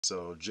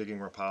So jigging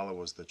Rapala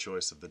was the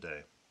choice of the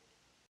day.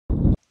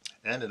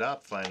 Ended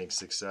up finding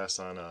success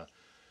on a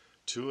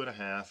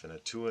 2.5 and a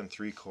 2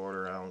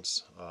 3/4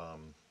 ounce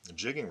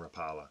jigging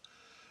Rapala,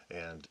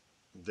 and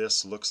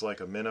this looks like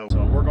a minnow.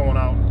 So we're going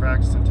out and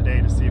practicing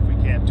today to see if we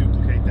can't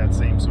duplicate that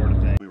same sort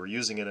of thing. We were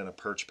using it in a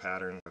perch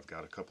pattern. I've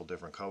got a couple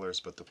different colors,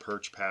 but the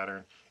perch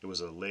pattern, it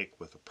was a lake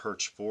with a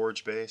perch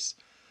forage base.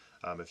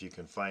 If you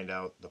can find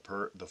out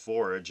the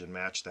forage and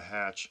match the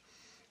hatch,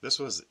 this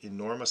was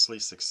enormously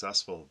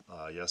successful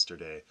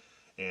yesterday.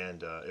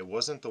 And it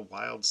wasn't the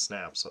wild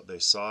snaps. They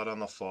saw it on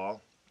the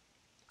fall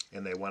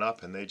and they went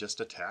up and they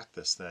just attacked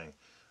this thing.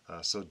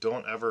 So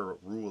don't ever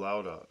rule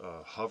out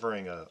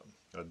hovering a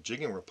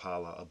jigging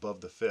Rapala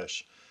above the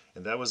fish.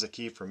 And that was a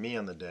key for me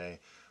on the day,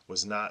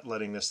 was not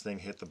letting this thing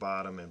hit the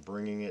bottom and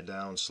bringing it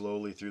down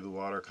slowly through the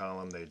water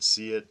column. They'd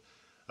see it,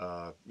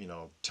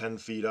 10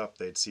 feet up,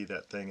 they'd see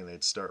that thing and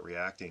they'd start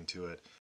reacting to it.